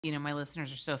My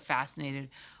listeners are so fascinated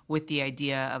with the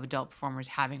idea of adult performers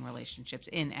having relationships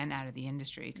in and out of the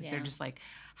industry because they're just like,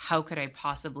 how could I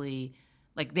possibly,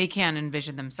 like, they can't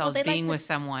envision themselves being with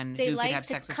someone who could have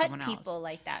sex with someone else. They like to cut people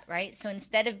like that, right? So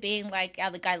instead of being like,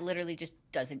 the guy literally just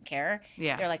doesn't care,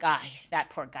 yeah, they're like, that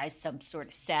poor guy's some sort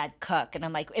of sad cuck. And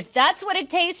I'm like, if that's what it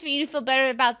takes for you to feel better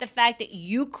about the fact that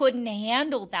you couldn't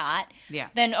handle that,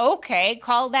 then okay,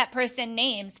 call that person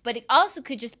names. But it also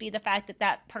could just be the fact that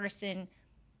that person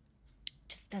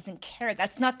just doesn't care.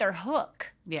 That's not their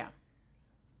hook. Yeah.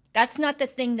 That's not the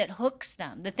thing that hooks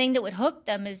them. The thing that would hook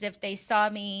them is if they saw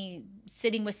me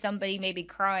sitting with somebody, maybe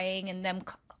crying, and them,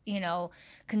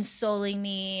 consoling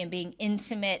me and being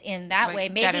intimate in that way.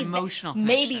 Maybe that emotional connection.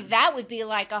 Maybe that would be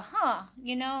like,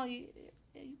 you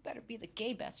better be the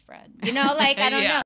gay best friend. I don't know.